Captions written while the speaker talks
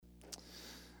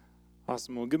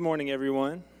Awesome. Well, good morning,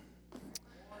 everyone.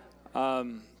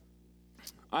 I'm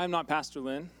not Pastor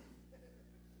Lynn.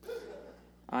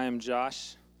 I am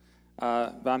Josh,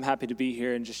 but I'm happy to be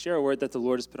here and just share a word that the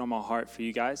Lord has put on my heart for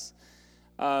you guys.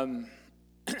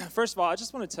 First of all, I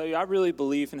just want to tell you, I really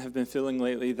believe and have been feeling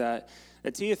lately that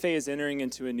TFA is entering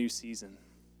into a new season.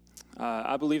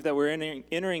 I believe that we're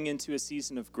entering into a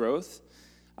season of growth.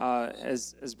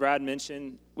 As Brad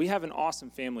mentioned, we have an awesome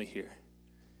family here.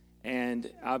 And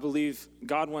I believe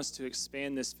God wants to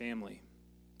expand this family.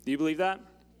 Do you believe that?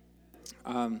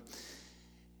 And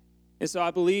so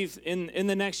I believe in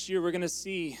the next year we're going to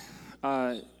see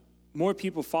more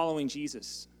people following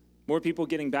Jesus, more people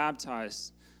getting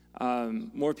baptized,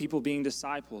 more people being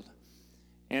discipled.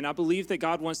 And I believe that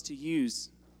God wants to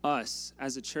use us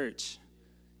as a church,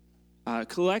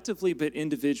 collectively but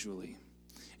individually.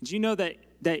 Do you know that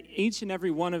each and every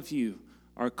one of you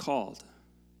are called?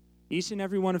 Each and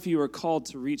every one of you are called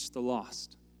to reach the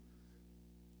lost.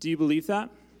 Do you believe that?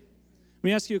 Let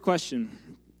me ask you a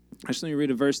question. Actually, let me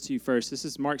read a verse to you first. This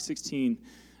is Mark 16,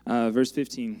 verse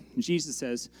 15. Jesus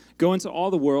says, "Go into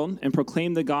all the world and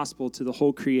proclaim the gospel to the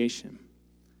whole creation."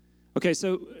 Okay,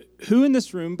 so who in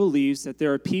this room believes that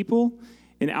there are people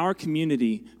in our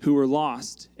community who are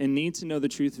lost and need to know the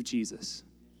truth of Jesus?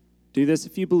 Do this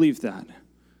if you believe that.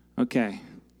 Okay,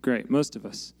 great, most of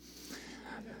us.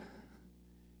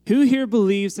 Who here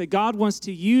believes that God wants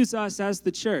to use us as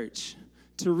the church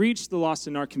to reach the lost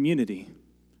in our community?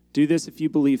 Do this if you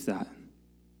believe that.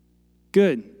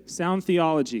 Good. Sound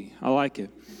theology. I like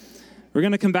it. We're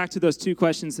going to come back to those two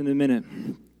questions in a minute.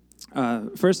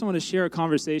 First, I want to share a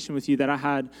conversation with you that I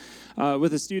had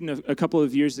with a student a couple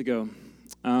of years ago.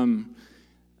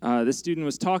 This student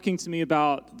was talking to me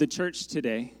about the church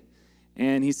today,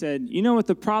 and he said, "You know what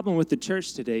the problem with the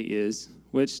church today is?"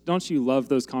 Which, don't you love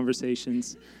those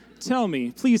conversations?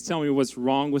 Please tell me what's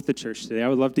wrong with the church today. I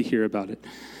would love to hear about it.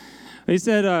 He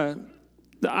said,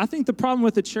 I think the problem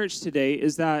with the church today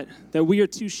is that we are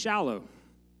too shallow,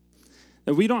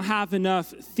 that we don't have enough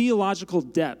theological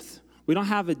depth. We don't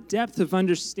have a depth of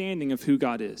understanding of who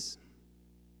God is.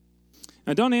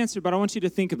 Now, don't answer, but I want you to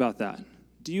think about that.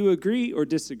 Do you agree or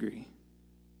disagree?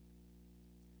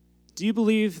 Do you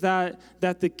believe that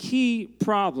the key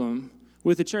problem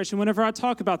with the church, and whenever I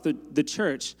talk about the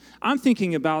church, I'm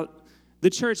thinking about the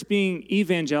church being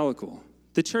evangelical,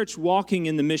 the church walking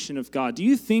in the mission of God. Do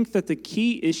you think that the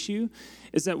key issue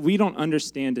is that we don't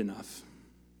understand enough?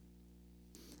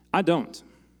 I don't.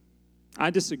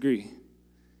 I disagree.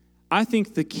 I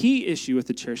think the key issue with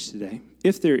the church today,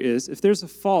 if there's a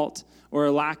fault or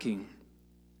a lacking,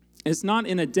 it's not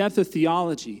in a depth of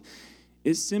theology,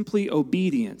 it's simply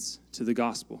obedience to the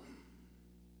gospel.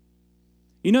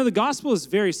 You know, the gospel is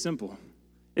very simple.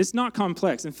 It's not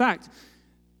complex. In fact,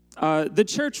 the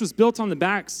church was built on the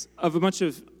backs of a bunch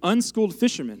of unschooled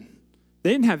fishermen.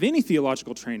 They didn't have any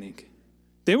theological training.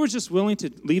 They were just willing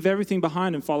to leave everything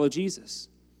behind and follow Jesus.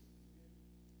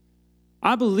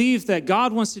 I believe that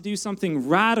God wants to do something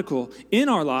radical in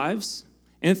our lives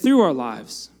and through our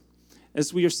lives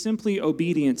as we are simply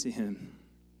obedient to Him.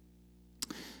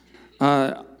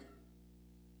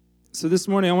 So this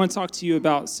morning, I want to talk to you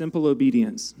about simple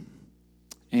obedience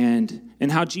and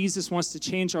how Jesus wants to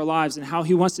change our lives and how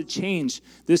He wants to change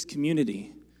this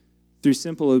community through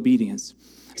simple obedience.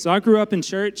 So I grew up in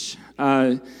church,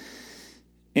 and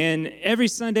every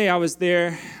Sunday I was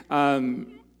there.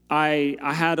 I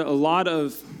had a lot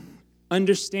of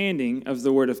understanding of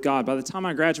the Word of God. By the time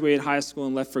I graduated high school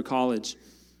and left for college,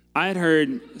 I had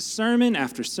heard sermon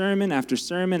after sermon after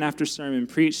sermon after sermon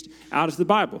preached out of the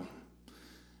Bible.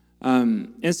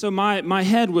 And so my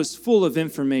head was full of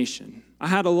information. I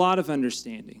had a lot of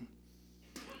understanding.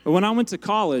 But when I went to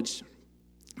college,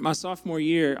 my sophomore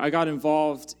year, I got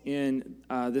involved in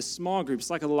this small group.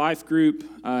 It's like a life group.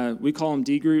 We call them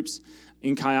D groups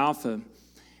in Chi Alpha.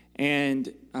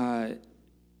 And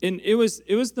it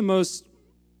was the most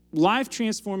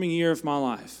life-transforming year of my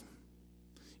life.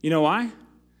 You know why?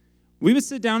 We would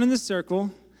sit down in this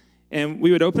circle, and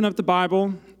we would open up the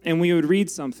Bible, and we would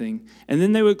read something. And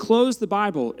then they would close the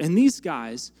Bible, and these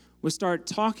guys would start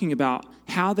talking about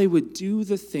how they would do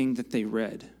the thing that they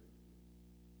read.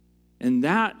 And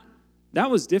that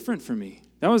was different for me.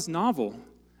 That was novel.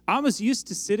 I was used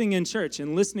to sitting in church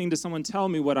and listening to someone tell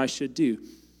me what I should do.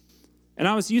 And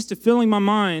I was used to filling my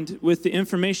mind with the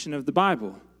information of the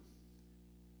Bible.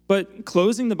 But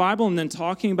closing the Bible and then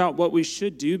talking about what we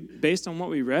should do based on what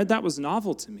we read, that was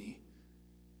novel to me.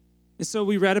 And so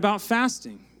we read about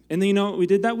fasting. And then you know what we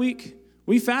did that week?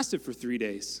 We fasted for 3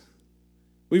 days.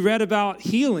 We read about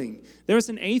healing. There was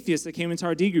an atheist that came into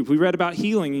our D group. We read about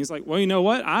healing. He's like, well, you know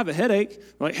what? I have a headache.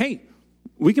 We're like, hey,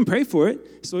 we can pray for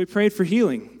it. So we prayed for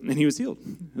healing, and he was healed.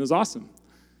 It was awesome.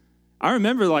 I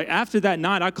remember, like, after that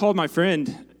night, I called my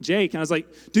friend Jake, and I was like,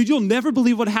 dude, you'll never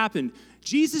believe what happened.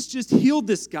 Jesus just healed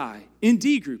this guy in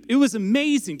D group. It was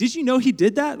amazing. Did you know he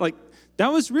did that? Like,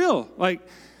 that was real. Like,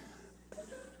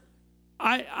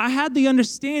 I had the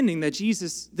understanding that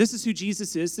this is who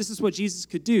Jesus is. This is what Jesus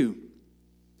could do.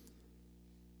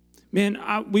 Man,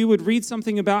 we would read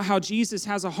something about how Jesus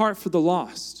has a heart for the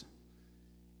lost.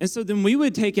 And so then we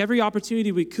would take every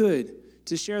opportunity we could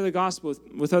to share the gospel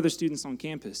with other students on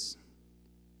campus.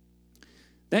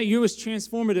 That year was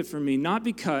transformative for me, not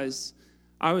because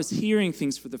I was hearing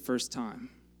things for the first time.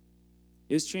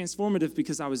 It was transformative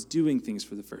because I was doing things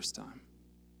for the first time.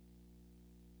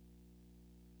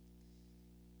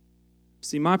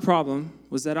 See, my problem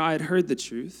was that I had heard the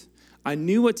truth. I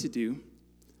knew what to do,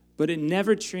 but it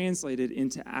never translated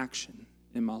into action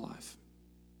in my life.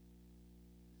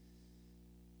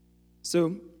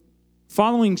 So,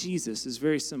 following Jesus is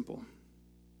very simple.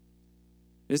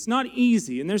 It's not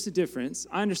easy, and there's a difference.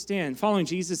 I understand following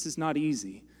Jesus is not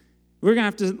easy. We're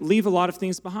going to have to leave a lot of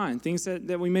things behind, things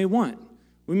that we may want.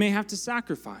 We may have to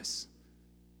sacrifice.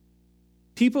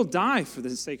 People die for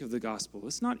the sake of the gospel.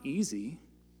 It's not easy,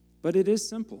 but it is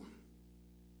simple.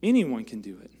 Anyone can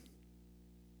do it.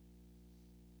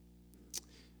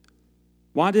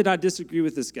 Why did I disagree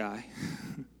with this guy?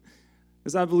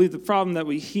 Because I believe the problem is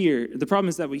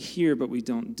that we hear, but we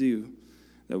don't do.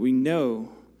 That we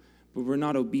know, but we're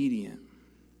not obedient.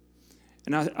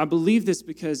 And I believe this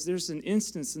because there's an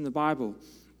instance in the Bible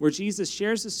where Jesus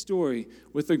shares a story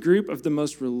with a group of the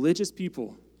most religious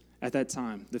people at that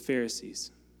time, the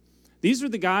Pharisees. These were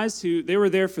the guys they were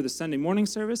there for the Sunday morning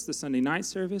service, the Sunday night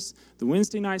service, the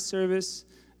Wednesday night service.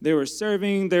 They were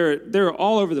serving. They were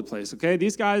all over the place, okay?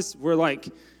 These guys were like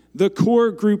the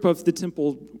core group of the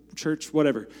temple, church,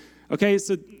 whatever. Okay,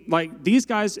 so like these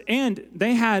guys, and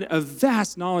they had a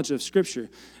vast knowledge of Scripture,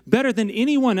 better than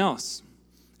anyone else.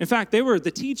 In fact, they were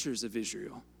the teachers of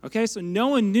Israel. Okay, so no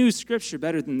one knew Scripture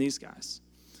better than these guys.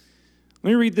 Let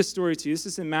me read this story to you. This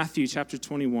is in Matthew chapter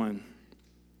 21,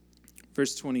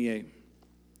 verse 28.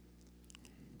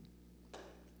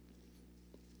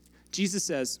 Jesus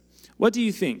says, "What do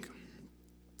you think?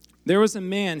 There was a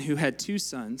man who had 2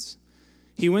 sons.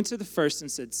 He went to the first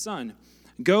and said, 'Son,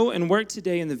 go and work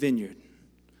today in the vineyard.'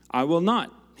 'I will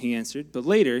not,' he answered, but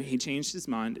later he changed his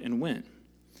mind and went.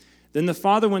 Then the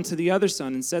father went to the other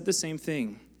son and said the same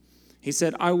thing. He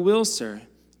said, 'I will, sir,'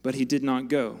 but he did not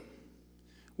go.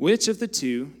 Which of the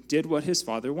 2 did what his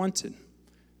father wanted?"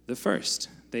 "The first,"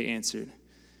 they answered.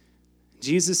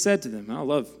 Jesus said to them, I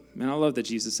love that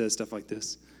Jesus says stuff like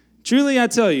this. "Truly I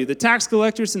tell you, the tax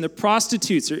collectors and the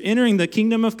prostitutes are entering the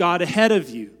kingdom of God ahead of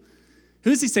you."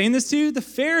 Who's he saying this to? The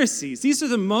Pharisees. These are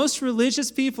the most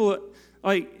religious people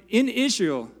in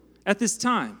Israel at this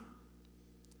time.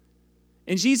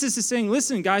 And Jesus is saying,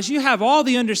 listen, guys, you have all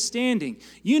the understanding.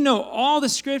 You know all the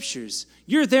scriptures.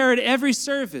 You're there at every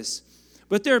service.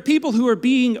 But there are people who are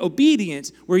being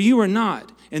obedient where you are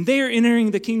not. And they are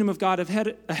entering the kingdom of God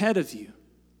ahead of you.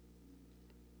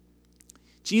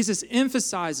 Jesus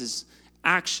emphasizes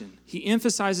action. He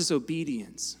emphasizes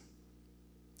obedience.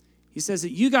 He says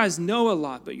that you guys know a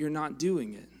lot, but you're not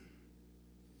doing it.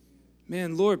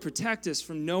 Man, Lord, protect us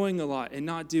from knowing a lot and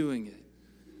not doing it.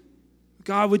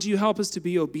 God, would you help us to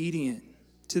be obedient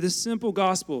to the simple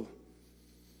gospel?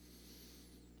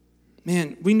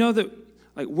 Man, we know that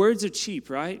words are cheap,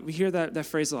 right? We hear that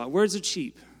phrase a lot. Words are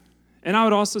cheap. And I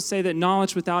would also say that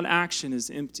knowledge without action is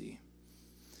empty.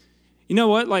 You know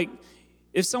what?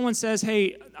 If someone says,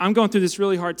 hey, I'm going through this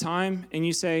really hard time, and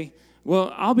you say,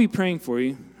 well, I'll be praying for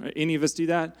you. Any of us do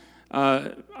that?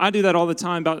 I do that all the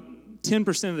time. About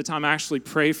 10% of the time, I actually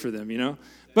pray for them,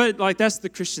 But, that's the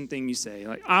Christian thing you say.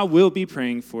 I will be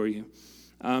praying for you.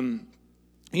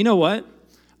 You know what?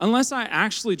 Unless I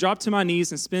actually drop to my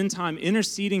knees and spend time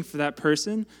interceding for that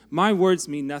person, my words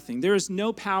mean nothing. There is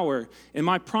no power in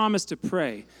my promise to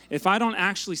pray if I don't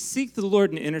actually seek the Lord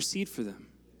and intercede for them.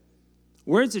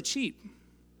 Words are cheap.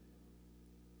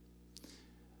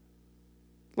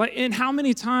 And how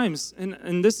many times,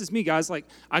 and this is me, guys,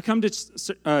 I come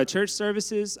to church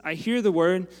services, I hear the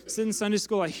word, sit in Sunday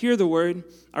school, I hear the word,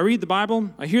 I read the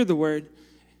Bible, I hear the word,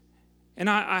 and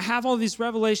I have all these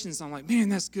revelations. I'm like, man,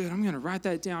 that's good. I'm going to write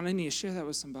that down. I need to share that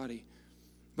with somebody.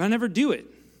 But I never do it.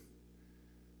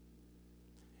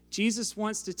 Jesus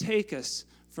wants to take us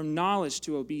from knowledge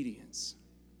to obedience.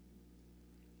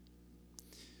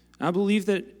 I believe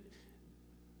that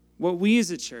what we as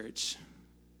a church,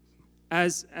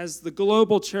 as the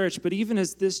global church, but even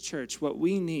as this church, what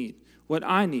we need, what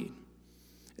I need,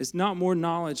 is not more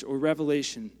knowledge or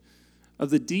revelation of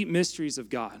the deep mysteries of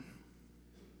God.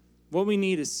 What we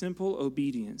need is simple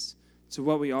obedience to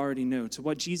what we already know, to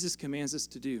what Jesus commands us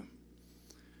to do.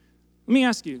 Let me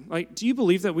ask you, do you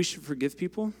believe that we should forgive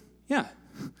people? Yeah,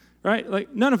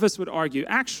 right? None of us would argue,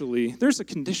 actually, there's a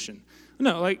condition.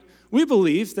 No, we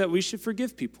believe that we should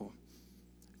forgive people.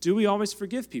 Do we always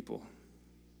forgive people?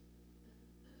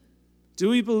 Do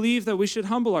we believe that we should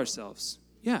humble ourselves?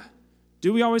 Yeah.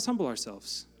 Do we always humble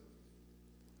ourselves?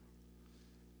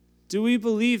 Do we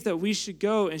believe that we should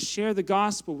go and share the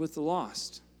gospel with the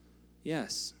lost?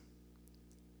 Yes.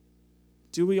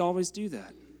 Do we always do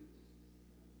that?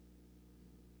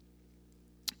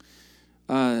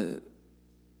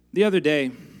 The other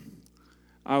day,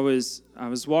 I was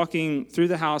walking through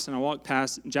the house, and I walked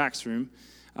past Jack's room,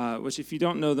 which, if you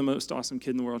don't know the most awesome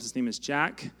kid in the world, his name is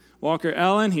Jack Walker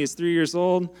Ellen. He is 3 years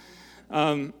old.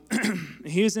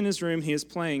 He is in his room. He is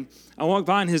playing. I walked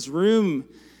by, and his room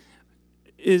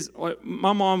is,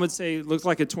 my mom would say, looked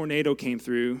like a tornado came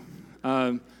through.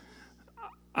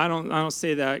 I don't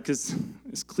say that because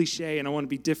it's cliche and I want to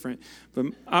be different. But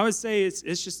I would say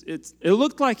it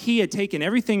looked like he had taken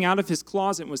everything out of his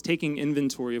closet and was taking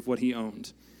inventory of what he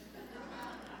owned.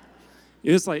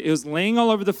 It was laying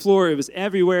all over the floor. It was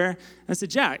everywhere. I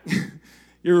said, Jack,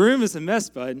 your room is a mess,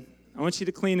 bud. I want you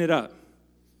to clean it up.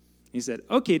 He said,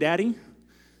 okay, Daddy.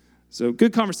 So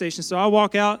good conversation. So I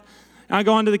walk out, and I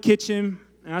go into the kitchen,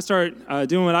 and I start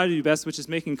doing what I do best, which is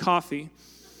making coffee.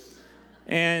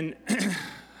 And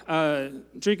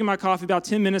drinking my coffee, about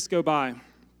 10 minutes go by.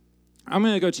 I'm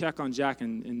going to go check on Jack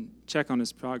and check on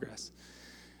his progress.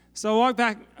 So I walk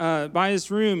back by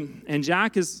his room, and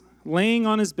Jack is laying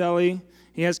on his belly.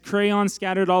 He has crayons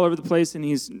scattered all over the place, and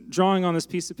he's drawing on this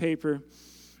piece of paper.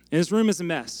 And his room is a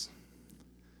mess.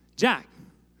 Jack,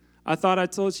 I thought I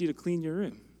told you to clean your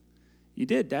room. You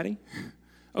did, Daddy.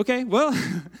 Okay, well,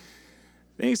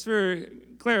 thanks for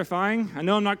clarifying. I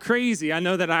know I'm not crazy. I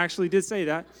know that I actually did say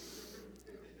that.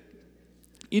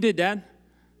 You did, Dad.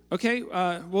 Okay,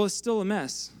 well, it's still a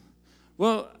mess.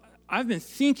 Well, I've been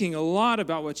thinking a lot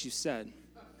about what you said.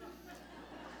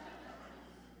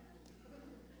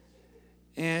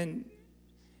 And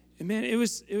man, it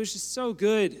was just so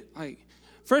good.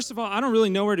 First of all, I don't really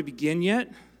know where to begin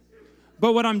yet.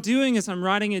 But what I'm doing is I'm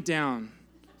writing it down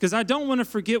because I don't want to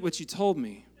forget what you told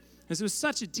me. Because it was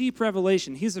such a deep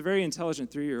revelation. He's a very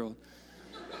intelligent 3-year-old.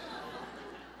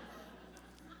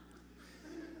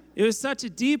 It was such a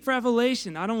deep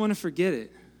revelation. I don't want to forget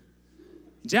it.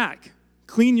 Jack,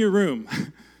 clean your room.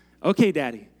 Okay,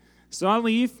 Daddy. So I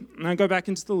leave, and I go back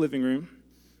into the living room,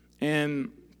 and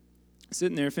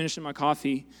sitting there finishing my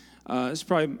coffee. This is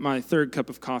probably my third cup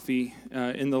of coffee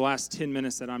in the last 10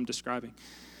 minutes that I'm describing.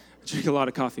 I drink a lot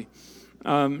of coffee.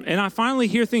 And I finally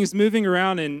hear things moving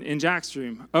around in Jack's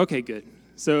room. Okay, good.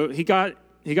 So he got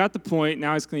the point.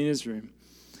 Now he's cleaning his room.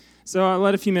 So I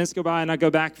let a few minutes go by, and I go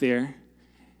back there.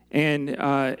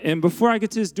 And before I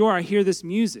get to his door, I hear this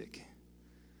music.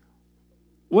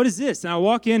 What is this? And I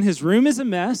walk in. His room is a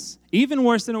mess, even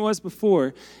worse than it was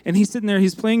before. And he's sitting there.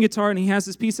 He's playing guitar, and he has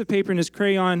this piece of paper and his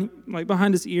crayon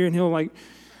behind his ear. And he'll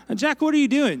Jack, what are you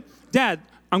doing? Dad,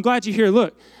 I'm glad you're here.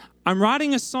 Look, I'm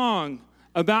writing a song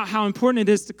about how important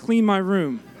it is to clean my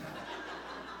room.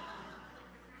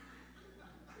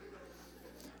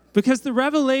 Because the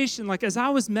revelation, as I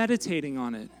was meditating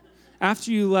on it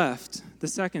after you left the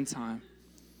second time,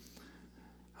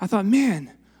 I thought,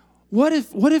 man, what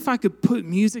if I could put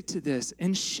music to this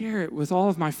and share it with all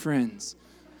of my friends?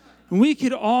 And we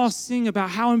could all sing about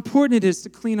how important it is to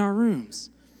clean our rooms.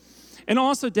 And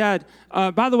also, Dad,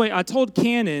 by the way, I told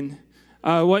Cannon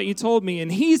what you told me,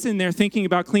 and he's in there thinking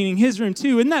about cleaning his room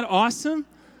too. Isn't that awesome?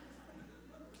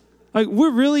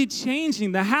 We're really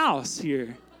changing the house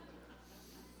here.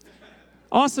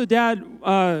 Also, Dad,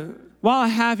 while I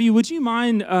have you, would you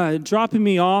mind dropping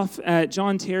me off at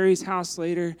John Terry's house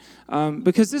later?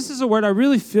 Because this is a word I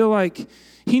really feel like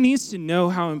he needs to know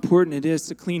how important it is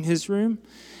to clean his room.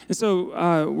 And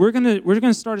so we're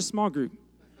gonna start a small group,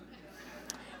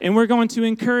 and we're going to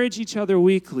encourage each other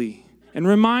weekly and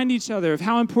remind each other of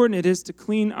how important it is to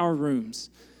clean our rooms.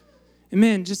 And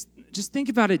man, just think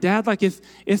about it, Dad.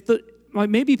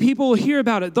 Maybe people will hear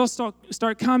about it. They'll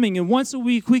start coming, and once a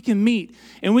week we can meet,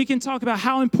 and we can talk about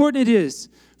how important it is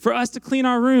for us to clean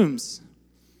our rooms.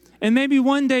 And maybe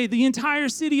one day the entire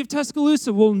city of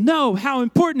Tuscaloosa will know how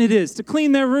important it is to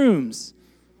clean their rooms.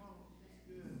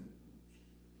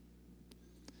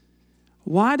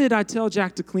 Why did I tell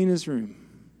Jack to clean his room?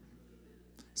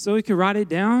 So he could write it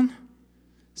down?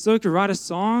 So he could write a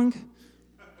song?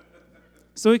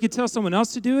 So he could tell someone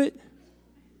else to do it?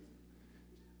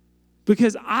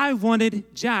 Because I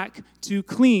wanted Jack to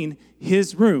clean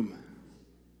his room.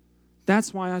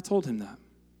 That's why I told him that.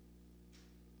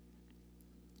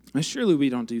 And surely we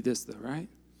don't do this, though, right?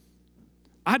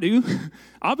 I do.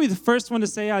 I'll be the first one to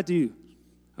say I do,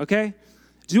 okay?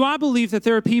 Do I believe that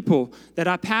there are people that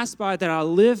I pass by, that I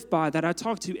live by, that I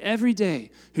talk to every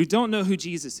day who don't know who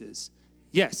Jesus is?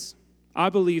 Yes, I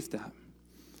believe that.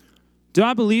 Do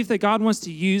I believe that God wants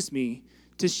to use me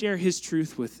to share his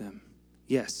truth with them?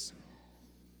 Yes.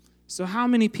 So how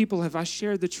many people have I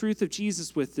shared the truth of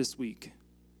Jesus with this week?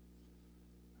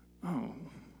 Oh,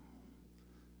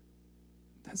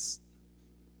 that's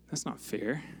not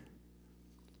fair.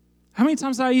 How many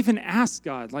times I even asked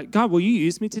God, like, God, will you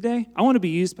use me today? I want to be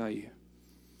used by you.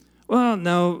 Well,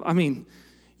 no, I mean,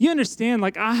 you understand,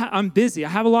 like, I'm busy. I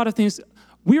have a lot of things.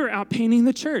 We were out painting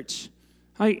the church.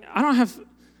 Like, I don't have,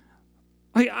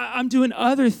 like, I'm doing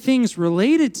other things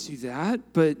related to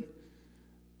that, but,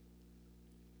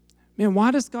 man,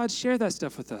 why does God share that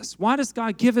stuff with us? Why does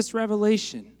God give us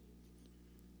revelation?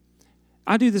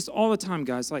 I do this all the time,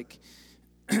 guys. Like,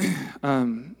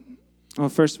 well,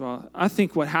 first of all, I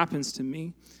think what happens to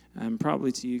me, and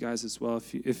probably to you guys as well,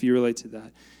 if you relate to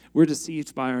that, we're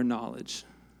deceived by our knowledge.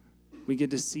 We get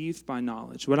deceived by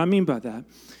knowledge. What I mean by that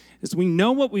is we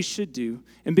know what we should do,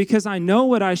 and because I know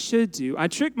what I should do, I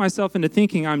trick myself into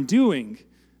thinking I'm doing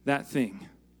that thing.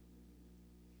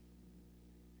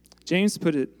 James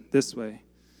put it this way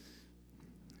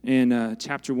in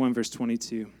chapter 1, verse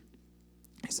 22.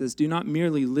 He says, do not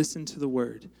merely listen to the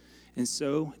word and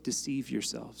so deceive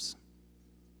yourselves.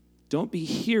 Don't be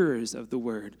hearers of the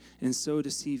word and so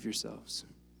deceive yourselves.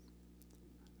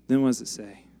 Then what does it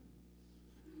say?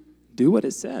 Do what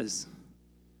it says.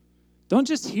 Don't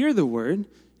just hear the word,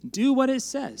 do what it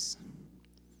says.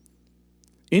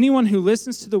 Anyone who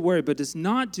listens to the word but does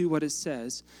not do what it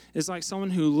says is like someone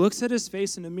who looks at his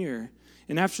face in a mirror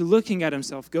and after looking at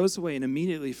himself goes away and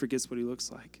immediately forgets what he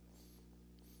looks like.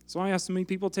 That's why I have so many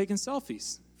people taking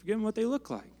selfies, forgetting what they look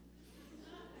like.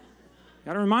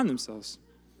 Got to remind themselves.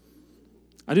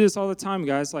 I do this all the time,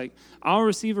 guys. Like, I'll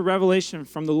receive a revelation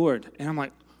from the Lord, and I'm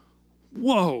like,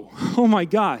 whoa, oh my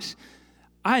gosh.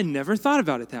 I had never thought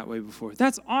about it that way before.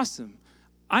 That's awesome.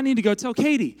 I need to go tell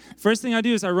Katie. First thing I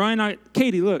do is I run out,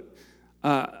 Katie, look,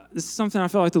 this is something I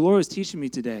felt like the Lord was teaching me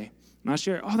today. And I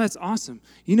share, oh, that's awesome.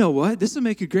 You know what? This will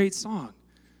make a great song.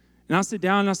 And I'll sit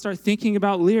down and I'll start thinking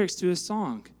about lyrics to a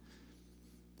song.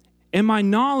 And my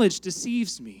knowledge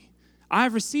deceives me.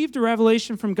 I've received a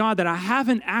revelation from God that I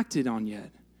haven't acted on yet.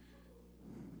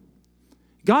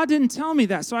 God didn't tell me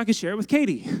that so I could share it with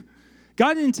Katie.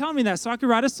 God didn't tell me that so I could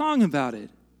write a song about it.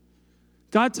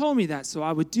 God told me that so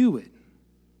I would do it.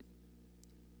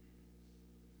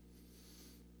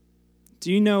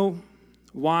 Do you know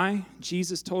why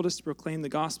Jesus told us to proclaim the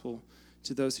gospel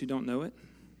to those who don't know it?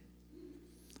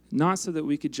 Not so that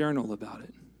we could journal about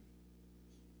it.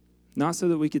 Not so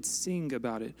that we could sing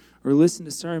about it or listen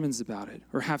to sermons about it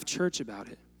or have church about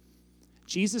it.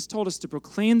 Jesus told us to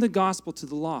proclaim the gospel to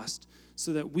the lost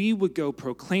so that we would go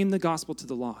proclaim the gospel to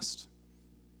the lost.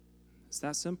 It's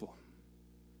that simple.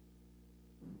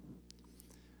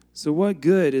 So what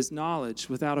good is knowledge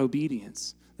without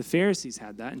obedience? The Pharisees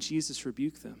had that, and Jesus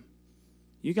rebuked them.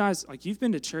 You guys, like, you've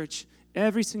been to church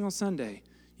every single Sunday.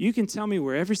 You can tell me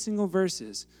where every single verse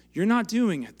is. You're not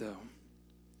doing it, though.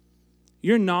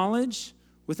 Your knowledge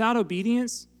without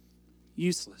obedience,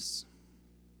 useless.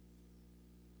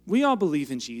 We all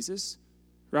believe in Jesus,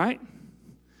 right?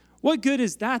 What good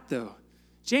is that, though?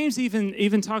 James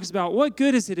even talks about what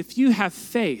good is it if you have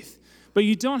faith, but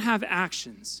you don't have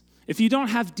actions, if you don't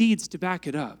have deeds to back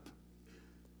it up.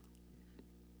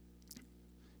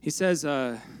 He says,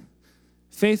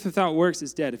 faith without works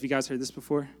is dead. Have you guys heard this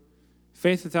before?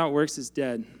 Faith without works is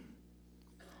dead.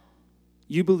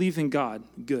 You believe in God,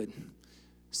 good.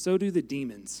 So do the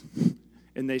demons,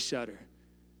 and they shudder.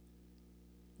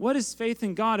 What is faith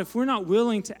in God if we're not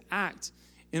willing to act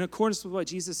in accordance with what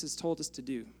Jesus has told us to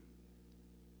do?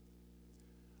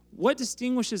 What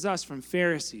distinguishes us from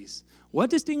Pharisees? What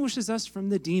distinguishes us from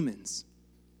the demons?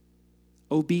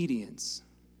 Obedience.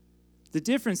 The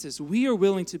difference is we are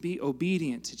willing to be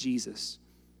obedient to Jesus.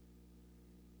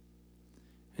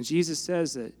 And Jesus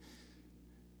says that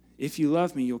if you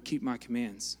love me, you'll keep my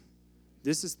commands.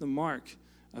 This is the mark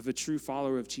of a true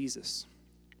follower of Jesus.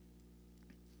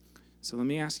 So let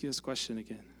me ask you this question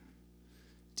again.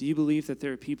 Do you believe that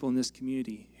there are people in this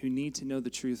community who need to know the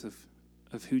truth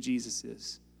of who Jesus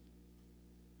is?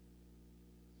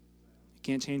 You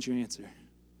can't change your answer.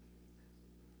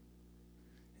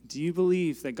 Do you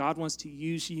believe that God wants to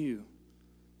use you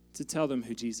to tell them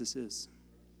who Jesus is?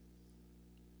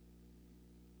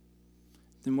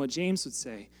 Then what James would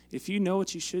say, if you know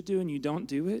what you should do and you don't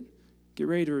do it, get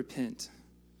ready to repent.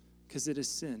 because it is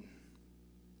sin.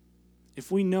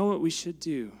 If we know what we should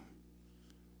do,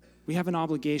 we have an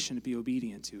obligation to be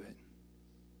obedient to it.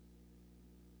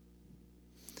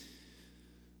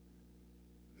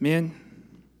 Man,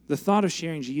 the thought of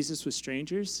sharing Jesus with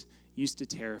strangers used to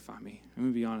terrify me. I'm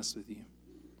going to be honest with you.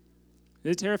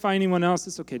 Did it terrify anyone else?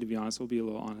 It's okay to be honest. We'll be a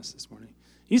little honest this morning.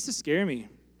 It used to scare me.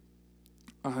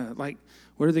 Like,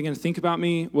 what are they going to think about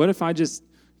me? What if I just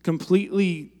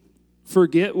completely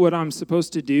forget what I'm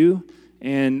supposed to do?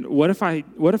 And what if I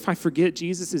forget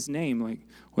Jesus' name? Like,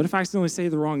 what if I accidentally say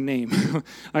the wrong name?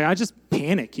 Like, I just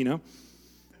panic,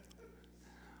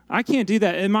 I can't do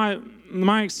that. And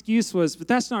my excuse was, but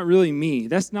that's not really me.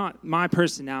 That's not my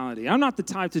personality. I'm not the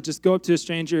type to just go up to a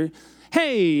stranger,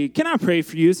 hey, can I pray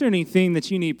for you? Is there anything that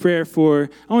you need prayer for?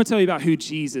 I want to tell you about who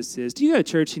Jesus is. Do you go to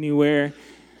church anywhere?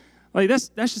 Like, that's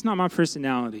just not my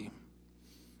personality.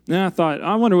 And I thought,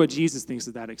 I wonder what Jesus thinks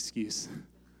of that excuse.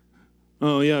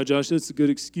 Oh, yeah, Josh, that's a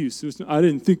good excuse. I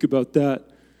didn't think about that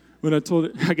when I told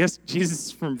it. I guess Jesus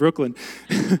is from Brooklyn.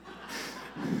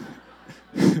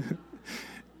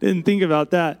 Didn't think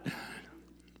about that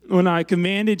when I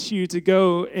commanded you to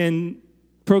go and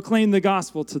proclaim the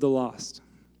gospel to the lost.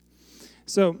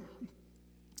 So,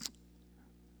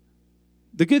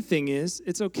 the good thing is,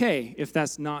 it's okay if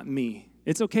that's not me.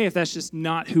 It's okay if that's just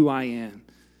not who I am.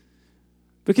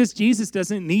 Because Jesus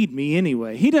doesn't need me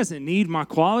anyway. He doesn't need my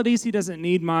qualities. He doesn't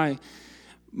need my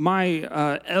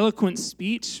eloquent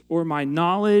speech or my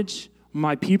knowledge,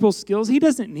 my people skills. He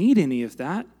doesn't need any of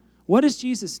that. What does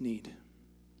Jesus need?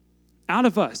 Out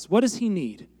of us, what does he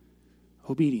need?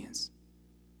 Obedience.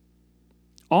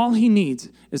 All he needs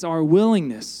is our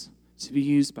willingness to be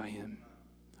used by him.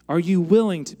 Are you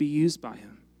willing to be used by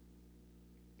him?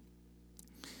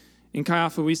 In Chi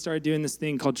Alpha, we started doing this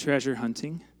thing called treasure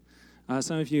hunting.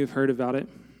 Some of you have heard about it.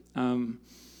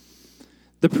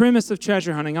 The premise of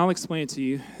treasure hunting, I'll explain it to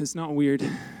you. It's not weird.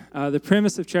 The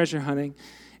premise of treasure hunting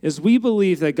is we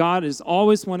believe that God is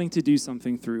always wanting to do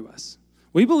something through us.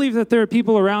 We believe that there are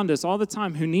people around us all the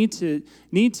time who need to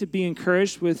be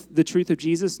encouraged with the truth of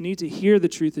Jesus, need to hear the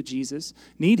truth of Jesus,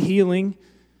 need healing.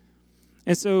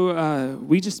 And so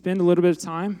we just spend a little bit of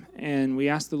time and we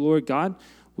ask the Lord, God,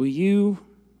 will you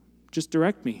just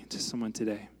direct me to someone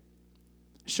today?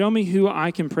 Show me who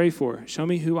I can pray for. Show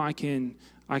me who I can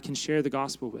share the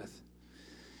gospel with.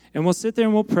 And we'll sit there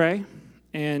and we'll pray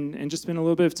and just spend a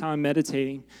little bit of time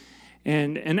meditating.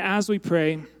 And as we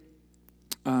pray,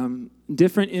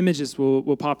 different images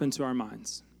will pop into our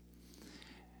minds.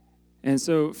 And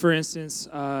so, for instance,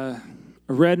 a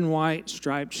red and white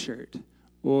striped shirt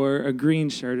or a green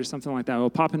shirt or something like that will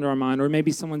pop into our mind, or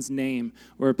maybe someone's name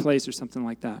or a place or something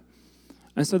like that.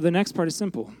 And so the next part is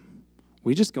simple.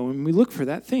 We just go and we look for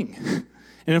that thing.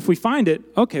 And if we find it,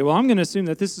 okay, well, I'm going to assume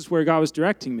that this is where God was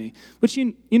directing me. But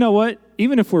you know what?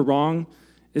 Even if we're wrong,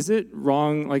 is it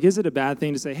wrong? Like, is it a bad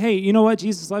thing to say, hey, you know what?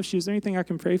 Jesus loves you. Is there anything I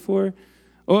can pray for?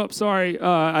 Oh, sorry.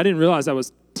 I didn't realize that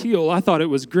was teal. I thought it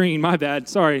was green. My bad.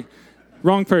 Sorry.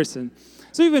 Wrong person.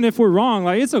 So even if we're wrong,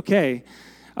 like, it's okay.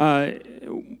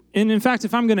 And in fact,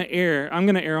 if I'm going to err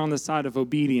on the side of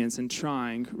obedience and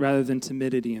trying rather than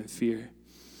timidity and fear.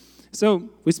 So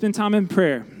we spend time in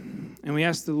prayer, and we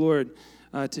ask the Lord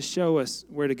to show us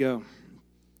where to go.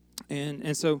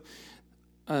 And so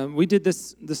we did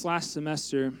this last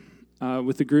semester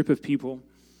with a group of people,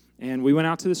 and we went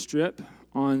out to the Strip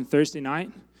on Thursday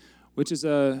night, which is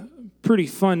a pretty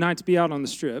fun night to be out on the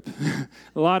Strip.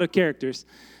 A lot of characters,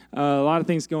 a lot of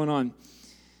things going on,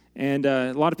 and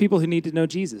a lot of people who need to know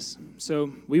Jesus.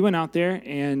 So we went out there,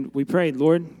 and we prayed,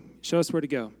 Lord, show us where to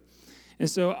go. And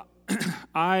so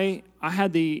I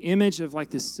had the image of like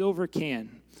this silver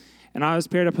can, and I was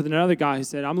paired up with another guy who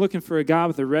said, I'm looking for a guy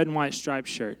with a red and white striped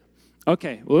shirt.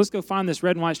 Okay, well, let's go find this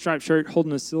red and white striped shirt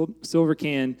holding a silver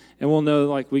can, and we'll know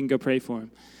like we can go pray for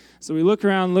him. So we look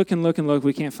around, look,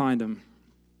 we can't find him.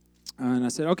 And I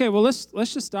said, okay, well, let's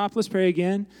just stop, let's pray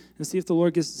again, and see if the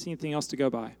Lord gives us anything else to go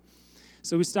by.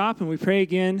 So we stop and we pray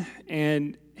again,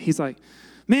 and he's like,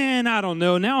 man, I don't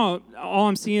know. Now all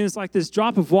I'm seeing is like this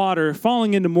drop of water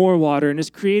falling into more water, and it's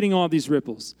creating all these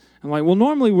ripples. I'm like, well,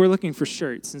 normally we're looking for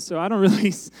shirts, and so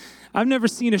I've never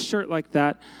seen a shirt like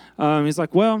that. He's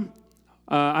like, well,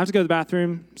 I have to go to the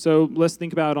bathroom, so let's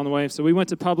think about it on the way. So we went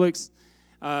to Publix.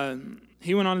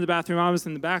 He went on to the bathroom. I was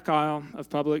in the back aisle of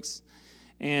Publix,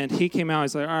 and he came out.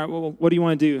 He's like, all right, well, what do you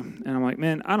want to do? And I'm like,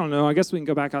 man, I don't know. I guess we can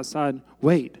go back outside.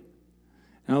 Wait.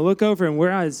 And I look over, and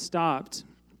where I had stopped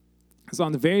is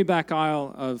on the very back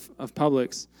aisle of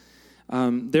Publix.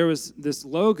 There was this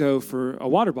logo for a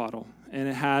water bottle, and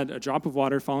it had a drop of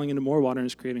water falling into more water, and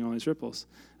it's creating all these ripples.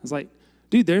 I was like,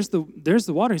 dude, there's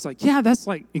the water. He's like, yeah, that's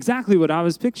like exactly what I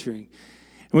was picturing.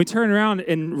 And we turned around,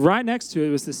 and right next to it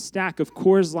was this stack of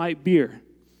Coors Light beer,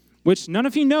 which none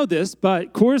of you know this,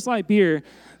 but Coors Light beer,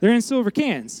 they're in silver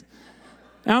cans.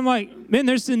 And I'm like, man,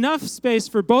 there's enough space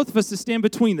for both of us to stand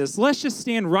between this. Let's just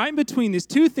stand right between these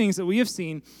two things that we have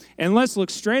seen, and let's look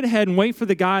straight ahead and wait for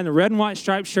the guy in the red and white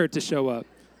striped shirt to show up.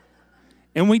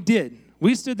 And we did.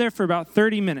 We stood there for about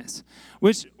 30 minutes,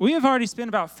 which we have already spent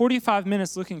about 45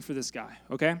 minutes looking for this guy,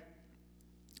 okay?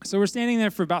 So we're standing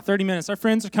there for about 30 minutes. Our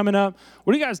friends are coming up.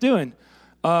 What are you guys doing?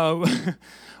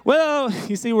 Well,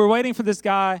 you see, we're waiting for this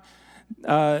guy.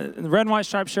 In the red and white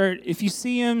striped shirt. If you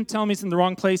see him, tell him he's in the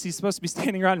wrong place. He's supposed to be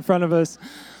standing right in front of us.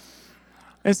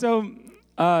 And so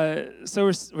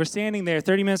we're standing there.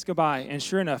 30 minutes go by, and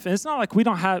sure enough, and it's not like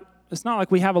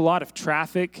we have a lot of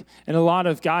traffic and a lot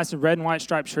of guys in red and white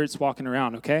striped shirts walking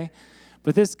around. Okay,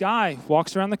 but this guy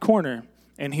walks around the corner,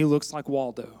 and he looks like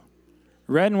Waldo,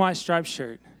 red and white striped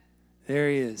shirt. There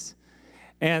he is,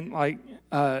 and like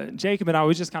Jacob and I,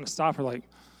 we just kind of stop. We're like,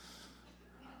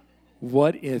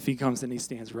 what if he comes and he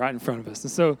stands right in front of us?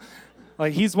 And so,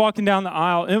 like, he's walking down the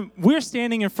aisle, and we're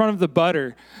standing in front of the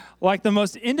butter, like the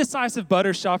most indecisive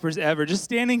butter shoppers ever, just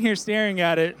standing here staring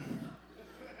at it.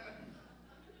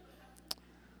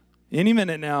 Any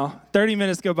minute now, 30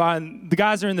 minutes go by, and the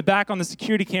guys are in the back on the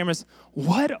security cameras.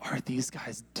 What are these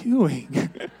guys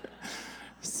doing?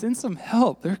 Send some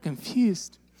help. They're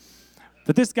confused.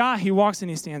 But this guy, he walks and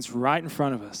he stands right in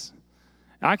front of us.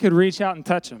 I could reach out and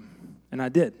touch him. And I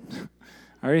did.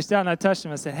 I reached out and I touched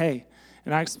him. I said, hey.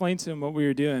 And I explained to him what we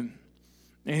were doing.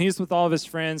 And he was with all of his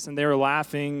friends, and they were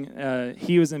laughing.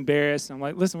 He was embarrassed. I'm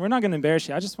like, listen, we're not going to embarrass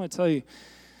you. I just want to tell you,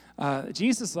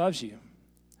 Jesus loves you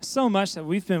so much that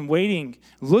we've been waiting,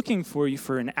 looking for you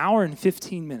for an hour and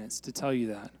 15 minutes to tell you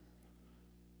that.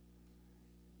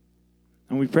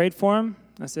 And we prayed for him.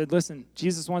 I said, listen,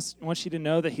 Jesus wants you to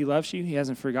know that he loves you. He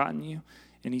hasn't forgotten you,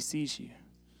 and he sees you.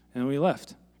 And we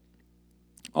left.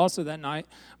 Also that night,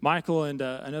 Michael and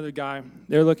another guy,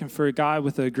 they were looking for a guy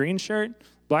with a green shirt,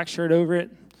 black shirt over it,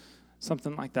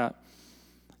 something like that.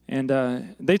 And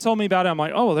they told me about it. I'm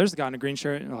like, oh, well, there's a guy in a green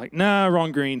shirt. And they're like, nah,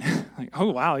 wrong green. Like,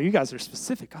 oh, wow, you guys are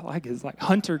specific. I like it. It's like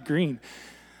hunter green.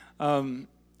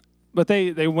 But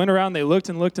they went around, they looked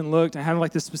and looked and looked, and had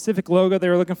like this specific logo they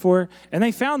were looking for, and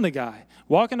they found the guy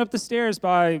walking up the stairs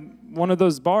by one of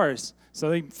those bars. So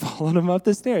they followed him up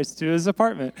the stairs to his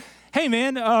apartment. Hey,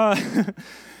 man,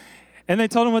 and they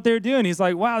told him what they were doing. He's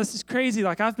like, wow, this is crazy.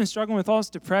 Like, I've been struggling with all this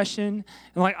depression,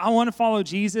 and like, I want to follow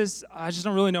Jesus. I just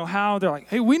don't really know how. They're like,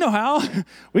 hey, we know how.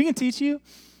 We can teach you.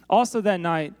 Also that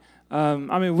night,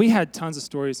 we had tons of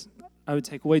stories. I would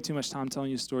take way too much time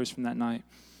telling you stories from that night.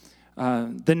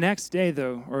 The next day,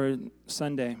 though, or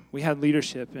Sunday, we had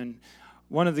leadership, and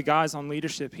one of the guys on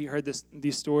leadership, he heard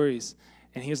these stories,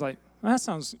 and he was like, well, that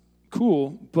sounds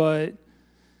cool, but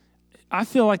I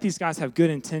feel like these guys have good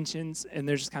intentions, and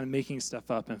they're just kind of making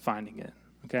stuff up and finding it,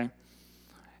 okay?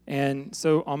 And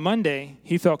so on Monday,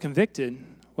 he felt convicted.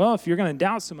 Well, if you're going to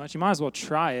doubt so much, you might as well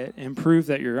try it and prove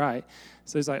that you're right.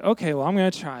 So he's like, okay, well, I'm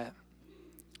going to try it.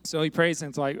 So he prays, and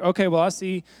it's like, okay, well, I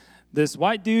see this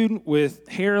white dude with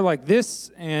hair like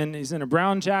this, and he's in a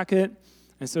brown jacket.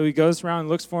 And so he goes around and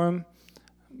looks for him.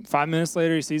 5 minutes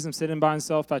later, he sees him sitting by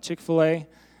himself by Chick-fil-A.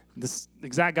 This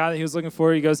exact guy that he was looking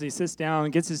for, he goes and he sits down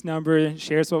and gets his number and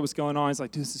shares what was going on. He's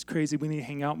like, dude, this is crazy. We need to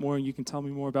hang out more, and you can tell me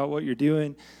more about what you're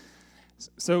doing.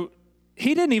 So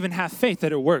he didn't even have faith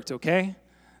that it worked, okay?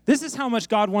 This is how much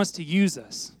God wants to use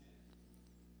us.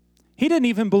 He didn't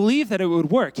even believe that it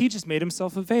would work. He just made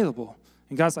himself available.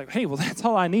 And God's like, hey, well, that's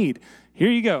all I need. Here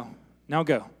you go. Now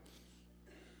go.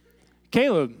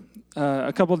 Caleb,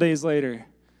 a couple days later,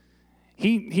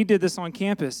 he did this on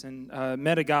campus and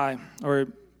met a guy, or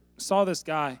saw this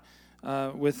guy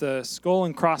with a skull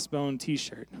and crossbone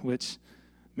T-shirt, which,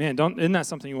 man, isn't that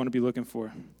something you want to be looking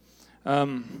for?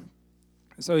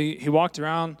 So he walked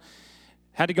around,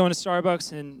 had to go into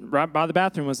Starbucks, and right by the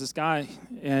bathroom was this guy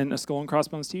in a skull and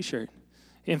crossbones T-shirt.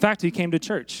 In fact, he came to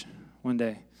church one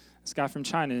day. This guy from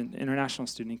China, an international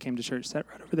student, he came to church, sat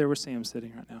right over there where Sam's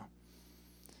sitting right now.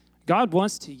 God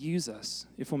wants to use us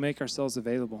if we'll make ourselves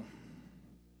available.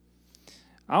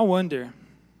 I wonder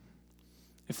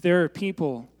if there are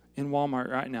people in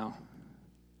Walmart right now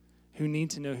who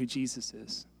need to know who Jesus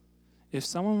is. If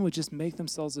someone would just make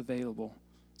themselves available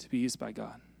to be used by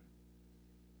God.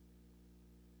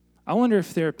 I wonder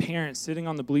if there are parents sitting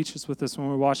on the bleachers with us when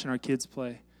we're watching our kids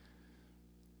play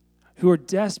who are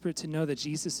desperate to know that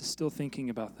Jesus is still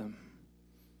thinking about them.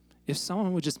 If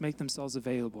someone would just make themselves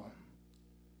available.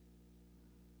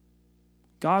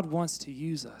 God wants to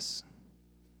use us,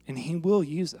 and he will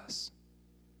use us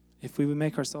if we would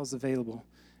make ourselves available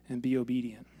and be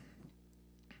obedient.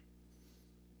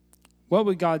 What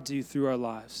would God do through our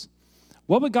lives?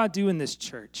 What would God do in this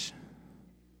church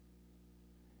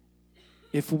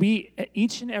if we,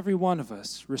 each and every one of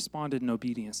us, responded in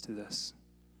obedience to this?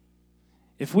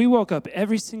 If we woke up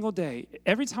every single day,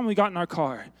 every time we got in our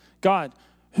car, God,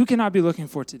 who can I be looking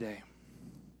for today?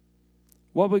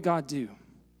 What would God do?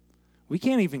 We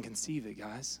can't even conceive it,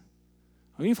 guys.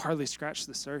 We've hardly scratched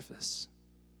the surface.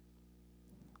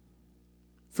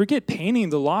 Forget painting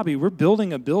the lobby. We're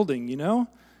building a building, you know?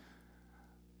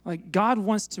 Like, God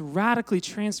wants to radically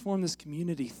transform this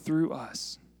community through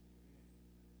us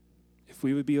if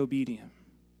we would be obedient.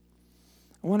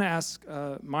 I want to ask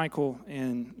Michael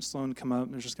and Sloan to come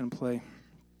up. They're just going to play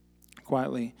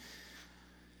quietly.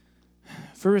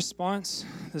 For response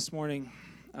this morning,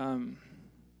 and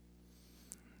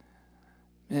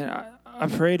I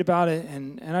prayed about it,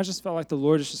 and I just felt like the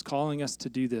Lord is just calling us to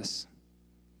do this,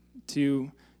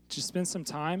 to just spend some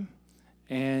time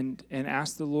and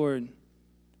ask the Lord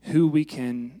who we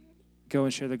can go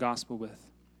and share the gospel with.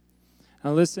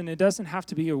 Now listen, it doesn't have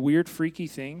to be a weird, freaky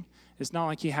thing. It's not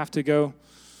like you have to go,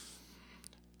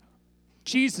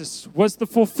 Jesus was the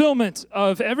fulfillment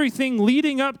of everything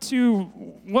leading up to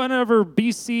whatever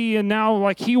BC, and now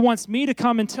like he wants me to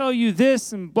come and tell you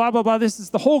this and blah, blah, blah. This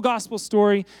is the whole gospel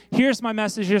story. Here's my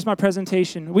message. Here's my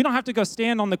presentation. We don't have to go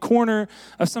stand on the corner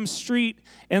of some street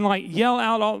and like yell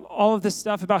out all of this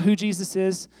stuff about who Jesus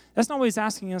is. That's not what he's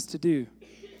asking us to do.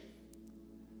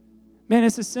 Man,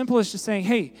 it's as simple as just saying,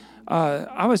 hey,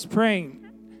 I was praying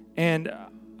and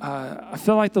I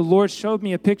feel like the Lord showed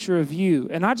me a picture of you,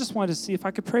 and I just wanted to see if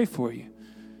I could pray for you.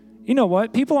 You know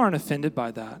what? People aren't offended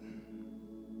by that.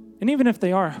 And even if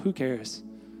they are, who cares?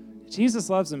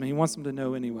 Jesus loves them, and he wants them to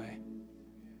know anyway.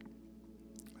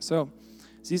 So,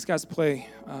 as these guys play,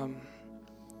 I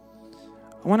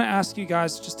want to ask you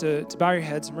guys just to bow your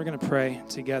heads, and we're going to pray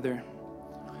together.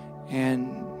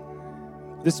 And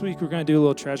this week, we're going to do a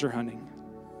little treasure hunting.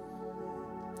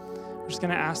 We're just going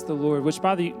to ask the Lord, which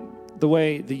by the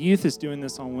way, the youth is doing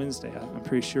this on Wednesday. I'm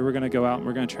pretty sure we're going to go out and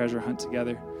we're going to treasure hunt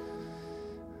together.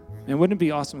 And wouldn't it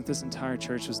be awesome if this entire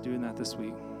church was doing that this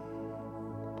week?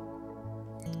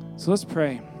 So let's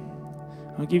pray.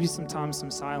 I'll give you some time, some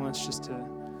silence just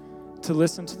to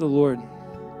listen to the Lord.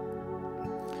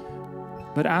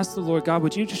 But ask the Lord, God,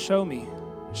 would you just show me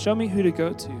who to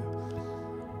go to?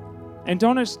 And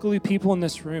don't exclude people in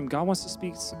this room. God wants to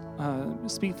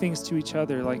speak things to each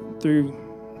other, like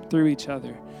through each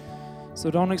other. So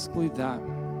don't exclude that.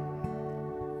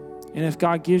 And if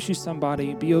God gives you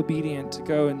somebody, be obedient to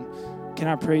go and can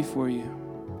I pray for you?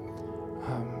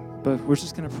 But we're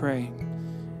just going to pray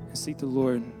and seek the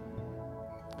Lord.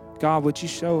 God, would you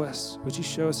show us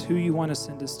who you want to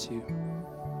send us to?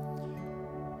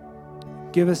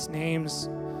 Give us names.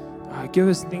 Give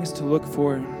us things to look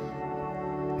for.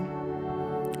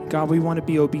 God, we want to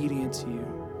be obedient to you.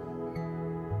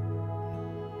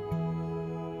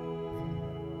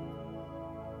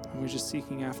 We're just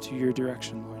seeking after your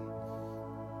direction, Lord.